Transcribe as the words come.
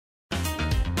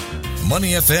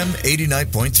Money FM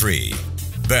 89.3.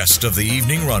 Best of the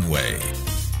evening runway.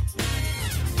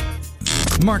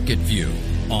 Market View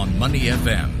on Money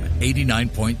FM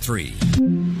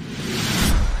 89.3.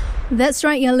 That's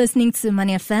right, you're listening to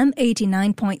Money FM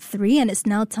 89.3, and it's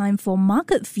now time for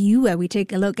Market View, where we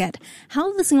take a look at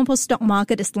how the Singapore stock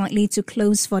market is likely to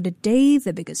close for the day,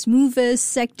 the biggest movers,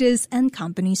 sectors and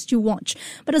companies to watch.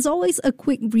 But as always, a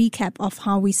quick recap of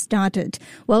how we started.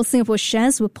 Well, Singapore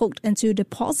shares were poked into the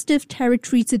positive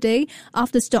territory today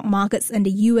after stock markets in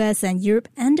the US and Europe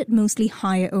ended mostly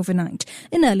higher overnight.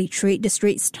 In early trade, the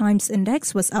Straits Times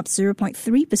Index was up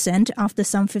 0.3% after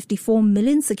some 54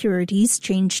 million securities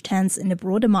changed hands in the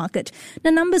broader market.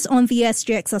 The numbers on the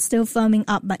SGX are still firming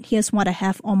up, but here's what I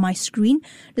have on my screen.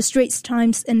 The Straits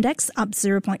Times Index up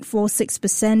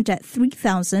 0.46% at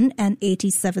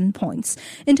 3,087 points.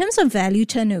 In terms of value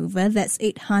turnover, that's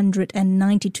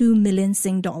 892 million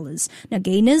Sing dollars. Now,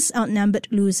 gainers outnumbered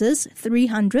losers,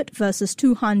 300 versus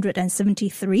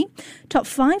 273. Top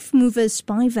 5 movers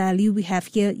by value, we have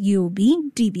here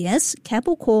UOB, DBS,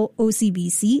 Keppel Core,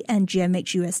 OCBC and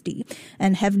GMH-USD.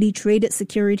 And heavily traded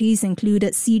securities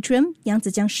included Seatrium,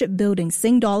 Yangzijiang Shipbuilding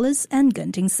Sing dollars and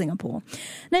Genting Singapore.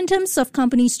 Now, in terms of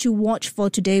companies to watch for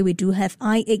today, we do have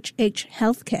IHH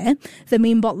Healthcare. The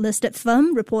main board listed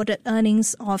firm reported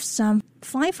earnings of some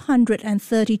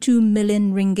 532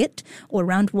 million ringgit, or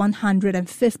around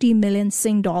 150 million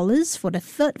Sing dollars for the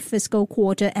third fiscal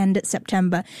quarter ended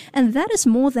September, and that is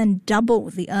more than double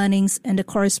the earnings in the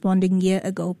corresponding year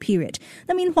ago period.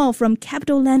 Now, meanwhile, from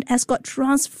CapitaLand Ascott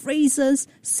Trust, Frasers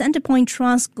Centrepoint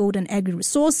Trust, Golden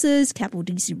Agri-Resources, Keppel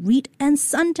Reit and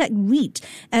Suntec Reit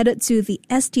added to the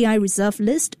STI reserve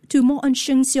list. To more on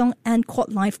Sheng Siong and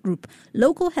Cordlife Group.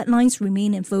 Local headlines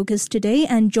remain in focus today,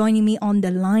 and joining me on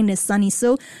the line is Sunny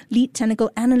So, Lead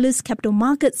Technical Analyst, Capital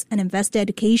Markets and Investor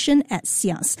Education at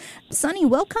SIAS. Sunny,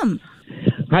 welcome.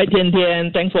 Hi, Tian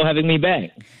Tian. Thanks for having me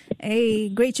back. Hey,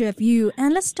 great to have you.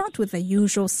 And let's start with the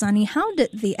usual, Sunny. How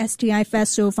did the STI fare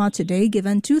so far today,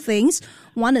 given two things?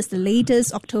 One is the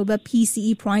latest October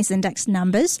PCE price index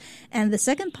numbers, and the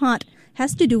second part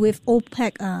has to do with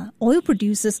OPEC oil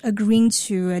producers agreeing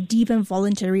to deepen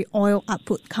voluntary oil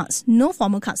output cuts. No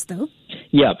formal cuts, though.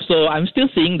 Yeah, so I'm still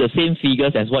seeing the same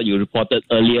figures as what you reported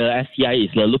earlier. STI is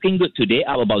looking good today,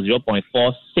 up about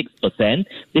 0.46%.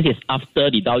 This is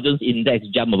after the Dow Jones Index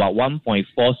jumped about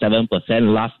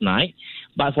 1.47% last night.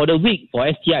 But for the week, for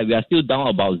STI, we are still down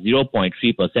about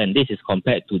 0.3%. This is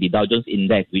compared to the Dow Jones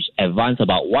Index, which advanced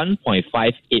about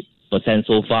 1.58%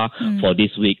 so far for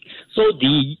this week. So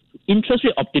the interest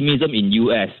rate optimism in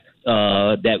US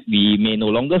that we may no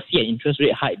longer see an interest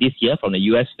rate hike this year from the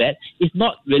US Fed is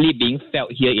not really being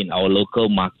felt here in our local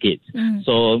markets.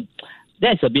 So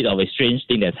that's a bit of a strange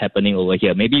thing that's happening over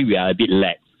here. Maybe we are a bit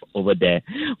lax over there.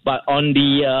 But on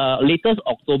the latest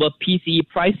October PCE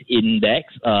price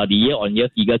index, the year-on-year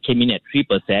figure came in at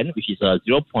 3%, which is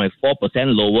 0.4%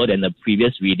 lower than the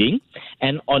previous reading.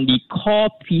 And on the core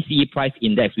PCE price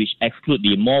index, which exclude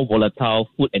the more volatile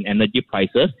food and energy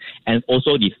prices, and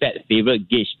also the Fed favorite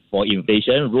gauge for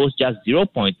inflation, rose just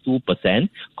 0.2%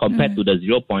 compared to the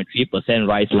 0.3%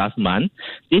 rise last month.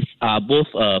 These are both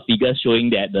figures showing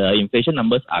that the inflation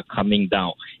numbers are coming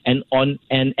down. And on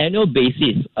an annual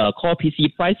basis, core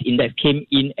PCE price index came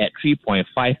in at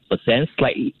 3.5%,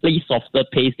 slightly softer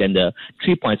pace than the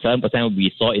 3.7%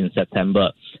 we saw in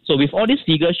September. So with all these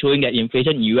figures showing that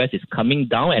inflation in the US is coming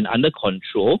down and under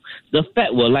control, the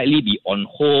Fed will likely be on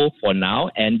hold for now,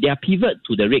 and their pivot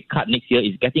to the rate cut next year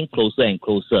is getting closer and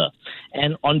closer.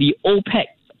 And on the OPEC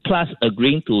Plus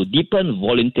agreeing to deepen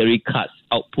voluntary cuts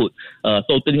output,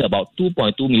 totaling about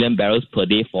 2.2 million barrels per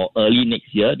day for early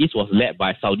next year. This was led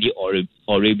by Saudi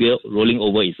Arabia rolling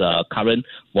over its current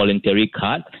voluntary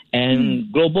cut.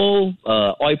 And global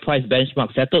oil price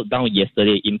benchmark settled down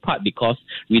yesterday, in part because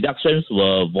reductions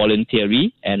were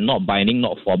voluntary and not binding,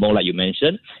 not formal, like you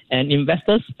mentioned. And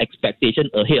investors'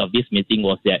 expectation ahead of this meeting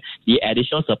was that the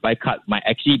additional supply cut might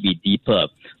actually be deeper.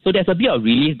 So there's a bit of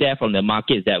relief there from the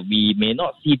markets that we may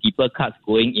not see deeper cuts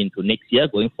going into next year,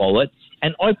 going forward.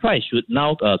 And oil price should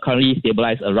now currently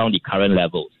stabilize around the current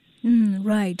levels.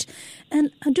 Right.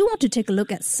 And I do want to take a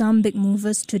look at some big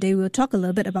movers today. We'll talk a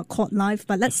little bit about Cordlife,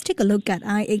 but let's take a look at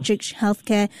IHH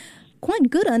Healthcare.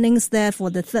 Quite good earnings there for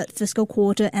the third fiscal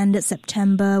quarter ended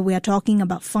September. We are talking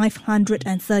about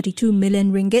 532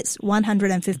 million ringgits,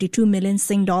 152 million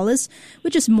Sing dollars,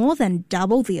 which is more than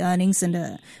double the earnings in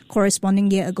the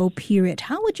corresponding year ago period.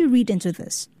 How would you read into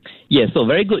this? Yes, so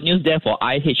very good news there for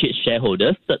IHH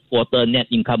shareholders. Third quarter net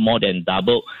income more than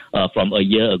doubled from a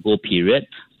year ago period.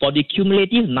 For the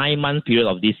cumulative 9-month period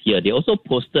of this year, they also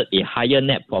posted a higher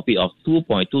net profit of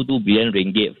 2.22 billion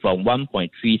ringgit from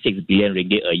 1.36 billion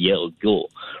ringgit a year ago.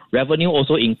 Revenue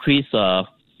also increased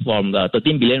from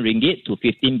 13 billion ringgit to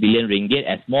 15 billion ringgit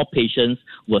as more patients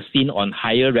were seen on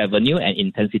higher revenue and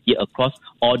intensity across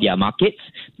all their markets.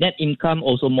 Net income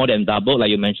also more than doubled, like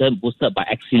you mentioned, boosted by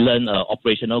excellent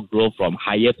operational growth from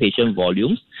higher patient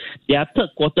volumes. Their third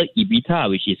quarter EBITDA,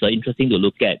 which is interesting to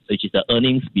look at, which is the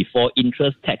earnings before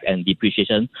interest, tax and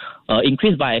depreciation,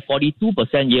 increased by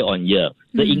 42% year on year.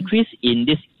 The increase in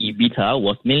this EBITDA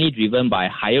was mainly driven by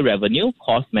higher revenue,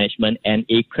 cost management, and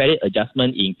a credit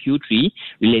adjustment in Q3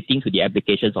 relating to the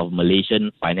applications of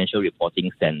Malaysian financial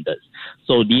reporting standards.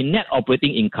 So the net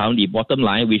operating income, the bottom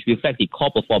line, which reflects the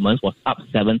core performance, was up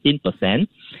 17%.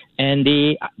 And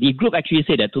the group actually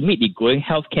said that to meet the growing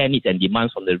healthcare needs and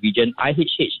demands from the region,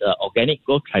 IHH organic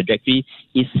growth trajectory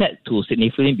is set to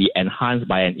significantly be enhanced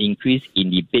by an increase in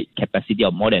the bed capacity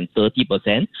of more than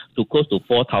 30% to close to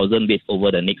 4,000 beds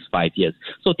over the next 5 years.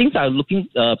 So things are looking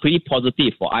pretty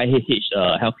positive for IHH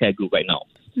Healthcare Group right now.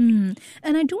 And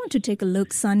I do want to take a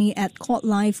look, Sunny, at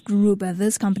Cordlife Group,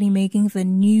 this company making the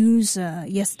news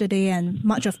yesterday and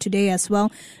much of today as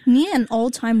well. Near an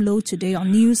all-time low today on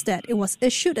news that it was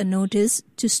issued a notice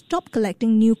to stop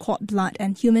collecting new cord blood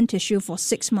and human tissue for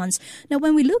 6 months. Now,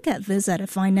 when we look at this at a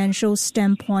financial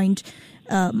standpoint,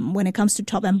 when it comes to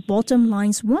top and bottom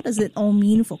lines, what does it all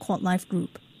mean for Cordlife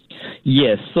Group?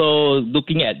 Yes, so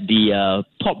looking at the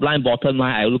top line, bottom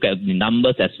line, I look at the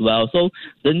numbers as well. So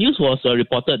the news was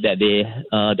reported that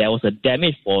there was a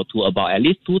damage to about at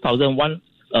least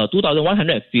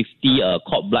 2,150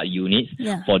 cord blood units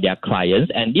for their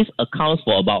clients, and this accounts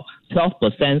for about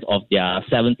 12% of their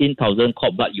 17,000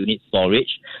 cord blood unit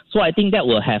storage. So I think that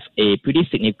will have a pretty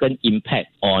significant impact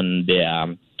on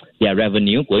their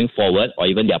revenue going forward, or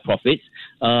even their profits.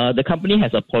 The company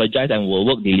has apologized and will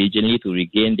work diligently to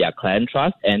regain their client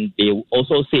trust, and they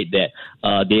also said that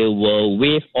they will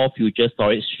waive all future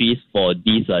storage fees for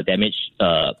these damaged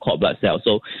cord blood cells.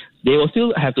 So they will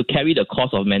still have to carry the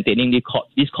cost of maintaining this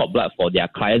cord blood for their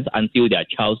clients until their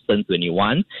child turns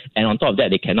 21, and on top of that,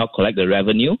 they cannot collect the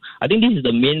revenue. I think this is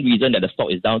the main reason that the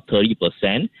stock is down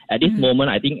 30%. At this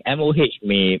moment, I think MOH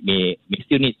may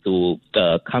still need to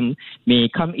come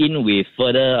in with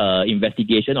further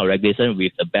investigation or regulation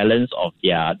with the balance of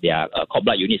their cord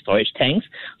blood unit storage tanks.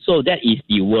 So that is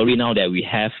the worry now that we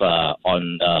have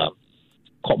on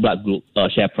Cordlife Group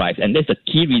share price, and that's the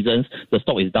key reasons the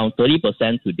stock is down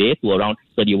 30% today to around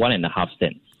 31.5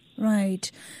 cents.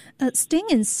 Right. Staying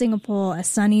in Singapore,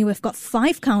 Sunny, we've got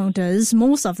 5 counters,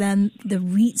 most of them the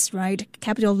REITs, right?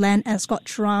 CapitaLand Ascott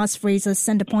Trust, Frasers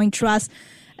Centrepoint Trust,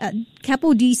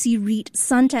 Keppel DC Reit,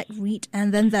 Suntec Reit,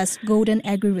 and then there's Golden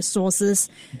Agri-Resources.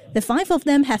 The 5 of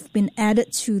them have been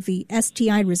added to the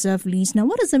STI reserve list. Now,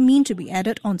 what does it mean to be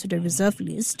added onto the reserve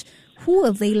list? Who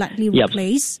will they likely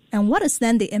replace? And what is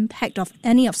then the impact of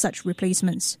any of such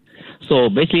replacements? So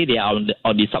basically, they are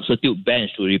on the substitute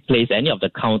bench to replace any of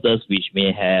the counters which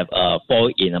may have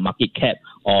fall in a market cap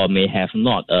or may have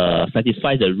not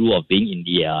satisfied the rule of being in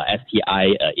the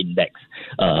STI index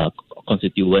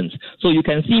constituents. So you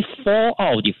can see 4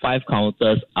 out of the 5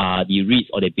 counters are the REITs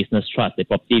or the business trust, the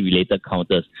property-related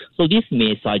counters. So this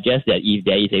may suggest that if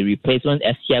there is a replacement,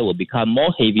 STI will become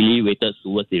more heavily weighted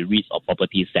towards the REITs or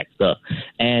property sector.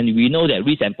 And we know that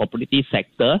REITs and property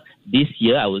sector this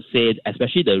year, I would say,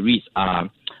 especially the REITs,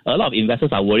 a lot of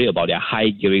investors are worried about their high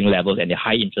gearing levels and the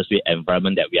high interest rate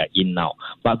environment that we are in now.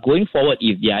 But going forward,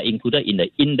 if they are included in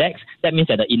the index, that means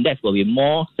that the index will be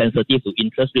more sensitive to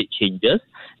interest rate changes.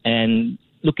 And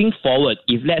looking forward,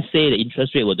 if let's say the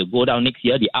interest rate were to go down next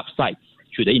year, the upside,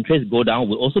 should the interest go down,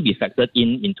 will also be factored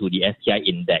into the STI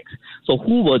index. So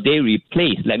who will they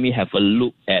replace? Let me have a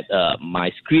look at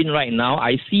my screen right now.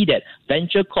 I see that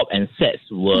Venture Corp and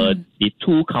SETS were the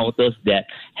 2 counters that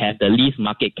have the least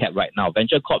market cap right now.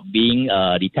 Venture Corp being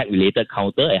the tech-related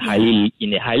counter, in a highly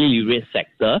leveraged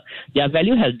sector. Their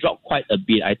value has dropped quite a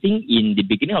bit. I think in the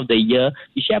beginning of the year,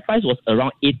 the share price was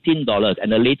around $18,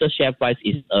 and the latest share price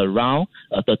is around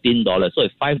 $13. So a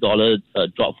 $5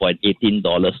 drop for an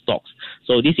 $18 stocks.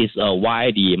 So this is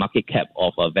why the market cap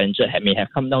of Venture may have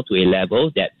come down to a level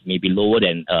that may be lower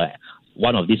than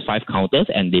one of these 5 counters,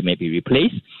 and they may be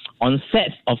replaced. On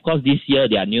SETS, of course, this year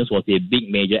their news was a big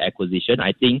major acquisition.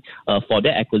 I think for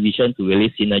that acquisition to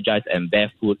really synergize and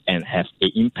bear fruit and have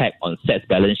an impact on SETS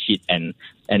balance sheet, and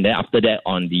then after that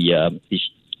on the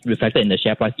reflected in the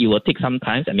share price, it will take some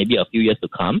time and maybe a few years to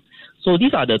come. So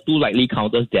these are the 2 likely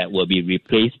counters that will be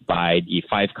replaced by the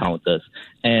 5 counters.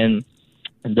 And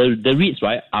the REITs,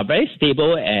 right, are very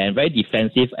stable and very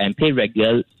defensive and pay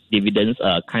regular dividends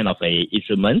kind of a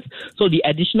instruments. So the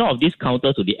addition of this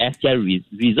counter to the STI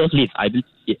reserve list, I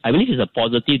believe is a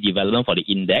positive development for the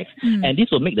index, and this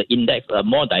will make the index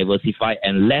more diversified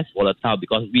and less volatile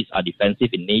because REITs are defensive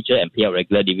in nature and pay out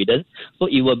regular dividends. So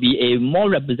it will be a more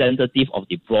representative of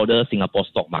the broader Singapore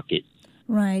stock market.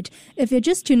 Right. If you're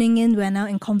just tuning in, we're now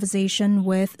in conversation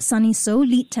with Sunny So,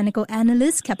 Lead Technical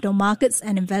Analyst, Capital Markets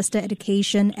and Investor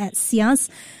Education at SIAS.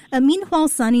 Meanwhile,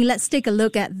 Sunny, let's take a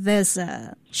look at this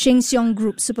Sheng Siong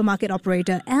Group supermarket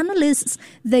operator. Analysts,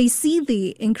 they see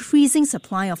the increasing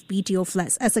supply of BTO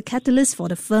flats as a catalyst for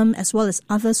the firm as well as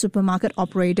other supermarket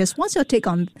operators. What's your take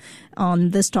on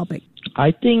this topic?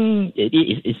 I think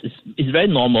it's very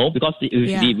normal because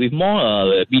with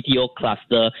more BTO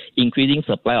cluster, increasing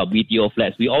supply of BTO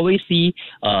flats, we always see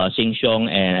Sheng Siong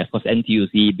and of course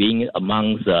NTUC being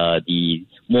amongst the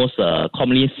most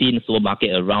commonly seen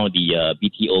supermarket around the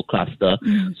BTO cluster.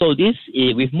 So this,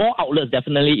 with more outlets,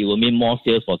 definitely it will mean more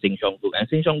sales for Sheng Siong Group. And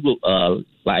Sheng Siong Group,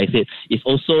 like I said, is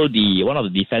also one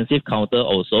of the defensive counter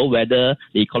also, whether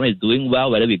the economy is doing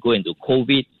well, whether we go into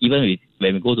COVID, even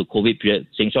when we go to COVID period,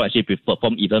 Sheng Siong actually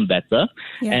perform even better.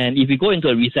 Yeah. And if we go into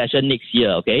a recession next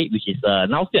year, okay, which is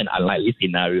now still an unlikely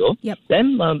scenario,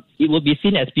 then it will be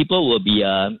seen as people will be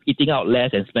eating out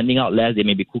less and spending out less. They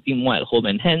may be cooking more at home,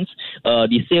 and hence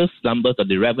the sales numbers of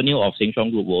the revenue of Sheng Siong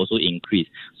Group will also increase.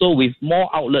 So with more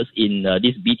outlets in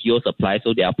this BTO supply,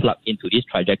 so they are plugged into this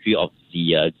trajectory of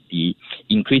the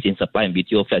increase in supply in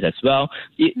BTO flats as well.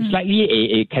 It's likely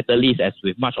a catalyst, as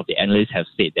with much of the analysts have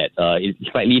said, that it's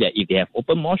likely that if they have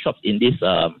opened more shops in this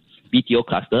BTO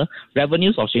cluster,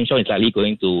 revenues of Sheng Siong is likely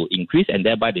going to increase, and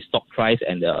thereby the stock price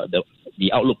and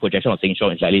the outlook projection of Sheng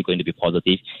Siong is likely going to be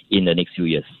positive in the next few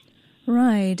years.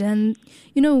 Right. And,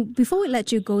 before we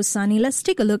let you go, Sunny, let's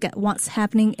take a look at what's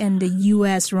happening in the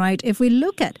US, right? If we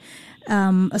look at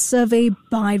a survey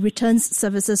by returns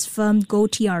services firm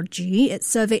GoTRG, it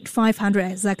surveyed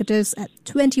 500 executives at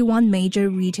 21 major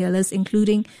retailers,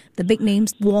 including the big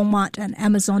names Walmart and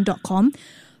Amazon.com.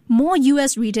 More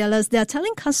US retailers, they're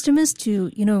telling customers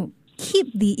to,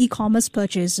 keep the e-commerce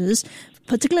purchases,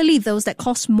 particularly those that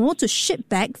cost more to ship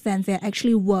back than they're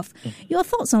actually worth. Your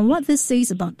thoughts on what this says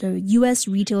about the US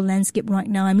retail landscape right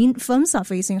now? I mean, firms are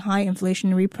facing high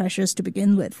inflationary pressures to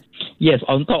begin with. Yes,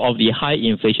 on top of the high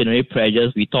inflationary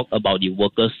pressures, we talked about the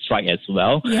workers' strike as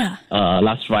well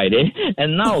last Friday.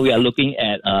 And now we are looking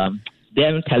at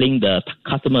them telling the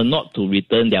customer not to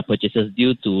return their purchases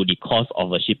due to the cost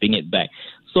of shipping it back.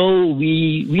 So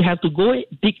we have to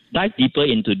dive deeper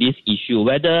into this issue,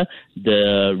 whether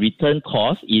the return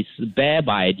cost is bear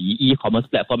by the e-commerce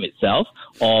platform itself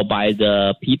or by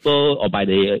the people or by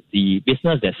the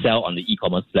business that sell on the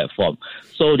e-commerce platform.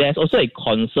 So there's also a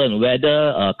concern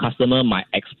whether a customer might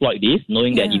exploit this,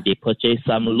 knowing that if they purchase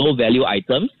some low value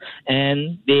items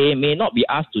and they may not be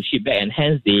asked to ship back, and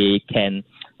hence they can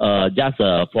just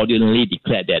fraudulently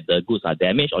declare that the goods are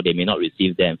damaged or they may not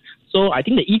receive them. So I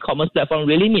think the e-commerce platform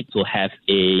really needs to have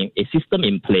a system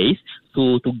in place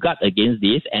to guard against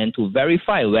this and to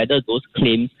verify whether those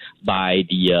claims by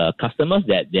the customers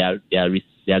that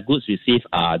their goods received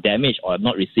are damaged or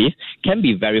not received can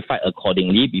be verified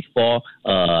accordingly before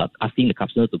asking the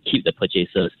customers to keep the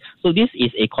purchases. So this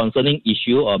is a concerning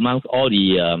issue amongst all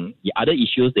the other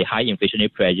issues, the high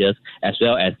inflationary pressures, as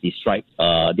well as the strike,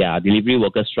 their delivery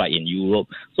workers strike in Europe.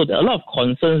 So there are a lot of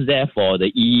concerns there for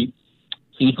the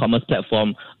e-commerce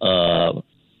platform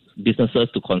businesses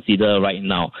to consider right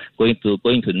now going to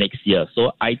next year.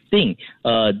 So I think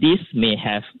this may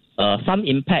have some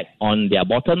impact on their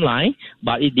bottom line,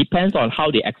 but it depends on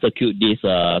how they execute this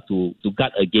to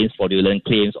guard against fraudulent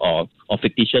claims or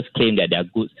fictitious claim that their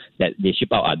goods that they ship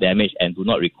out are damaged and do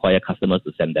not require customers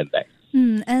to send them back.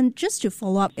 And just to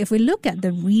follow up, if we look at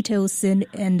the retail scene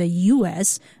in the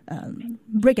US,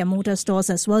 brick and mortar stores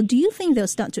as well, do you think they'll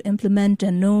start to implement a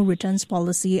no returns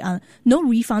policy, no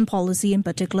refund policy in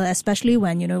particular, especially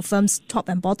when, firms' top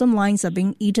and bottom lines are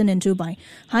being eaten into by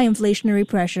high inflationary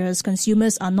pressures,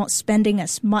 consumers are not spending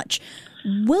as much?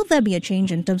 Will there be a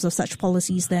change in terms of such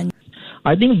policies then?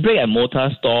 I think brick and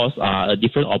mortar stores are a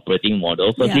different operating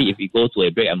model. Firstly, if we go to a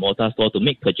brick and mortar store to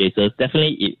make purchases,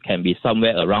 definitely it can be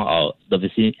somewhere around the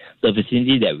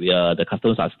vicinity that the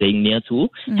customers are staying near to.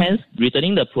 Hence,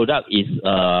 returning the product is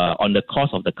on the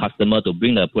cost of the customer to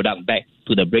bring the product back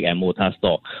to the brick and mortar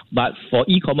store. But for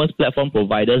e-commerce platform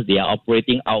providers, they are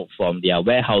operating out from their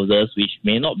warehouses, which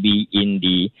may not be in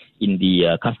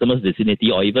the customer's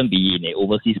vicinity or even be in an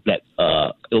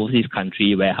overseas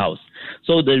country warehouse.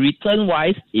 So the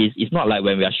return-wise is not like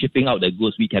when we are shipping out the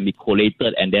goods, we can be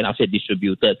collated and then after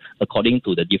distributed according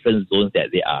to the different zones that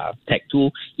they are tagged to.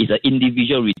 It's an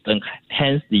individual return,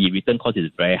 hence the return cost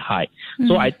is very high.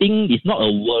 So I think it's not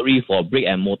a worry for brick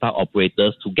and mortar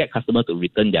operators to get customers to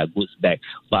return their goods back,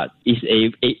 but it's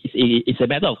a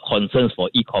matter of concerns for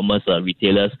e-commerce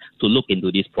retailers to look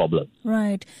into this problem.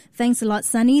 Right. Thanks a lot,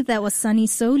 Sunny. That was Sunny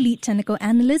So, Lead Technical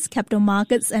Analyst, Capital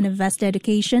Markets and Investor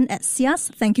Education at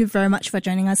SIAS. Thank you very much for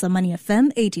joining us on Money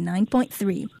FM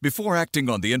 89.3. Before acting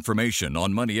on the information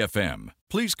on Money FM,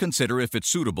 please consider if it's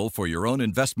suitable for your own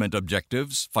investment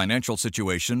objectives, financial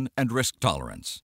situation, and risk tolerance.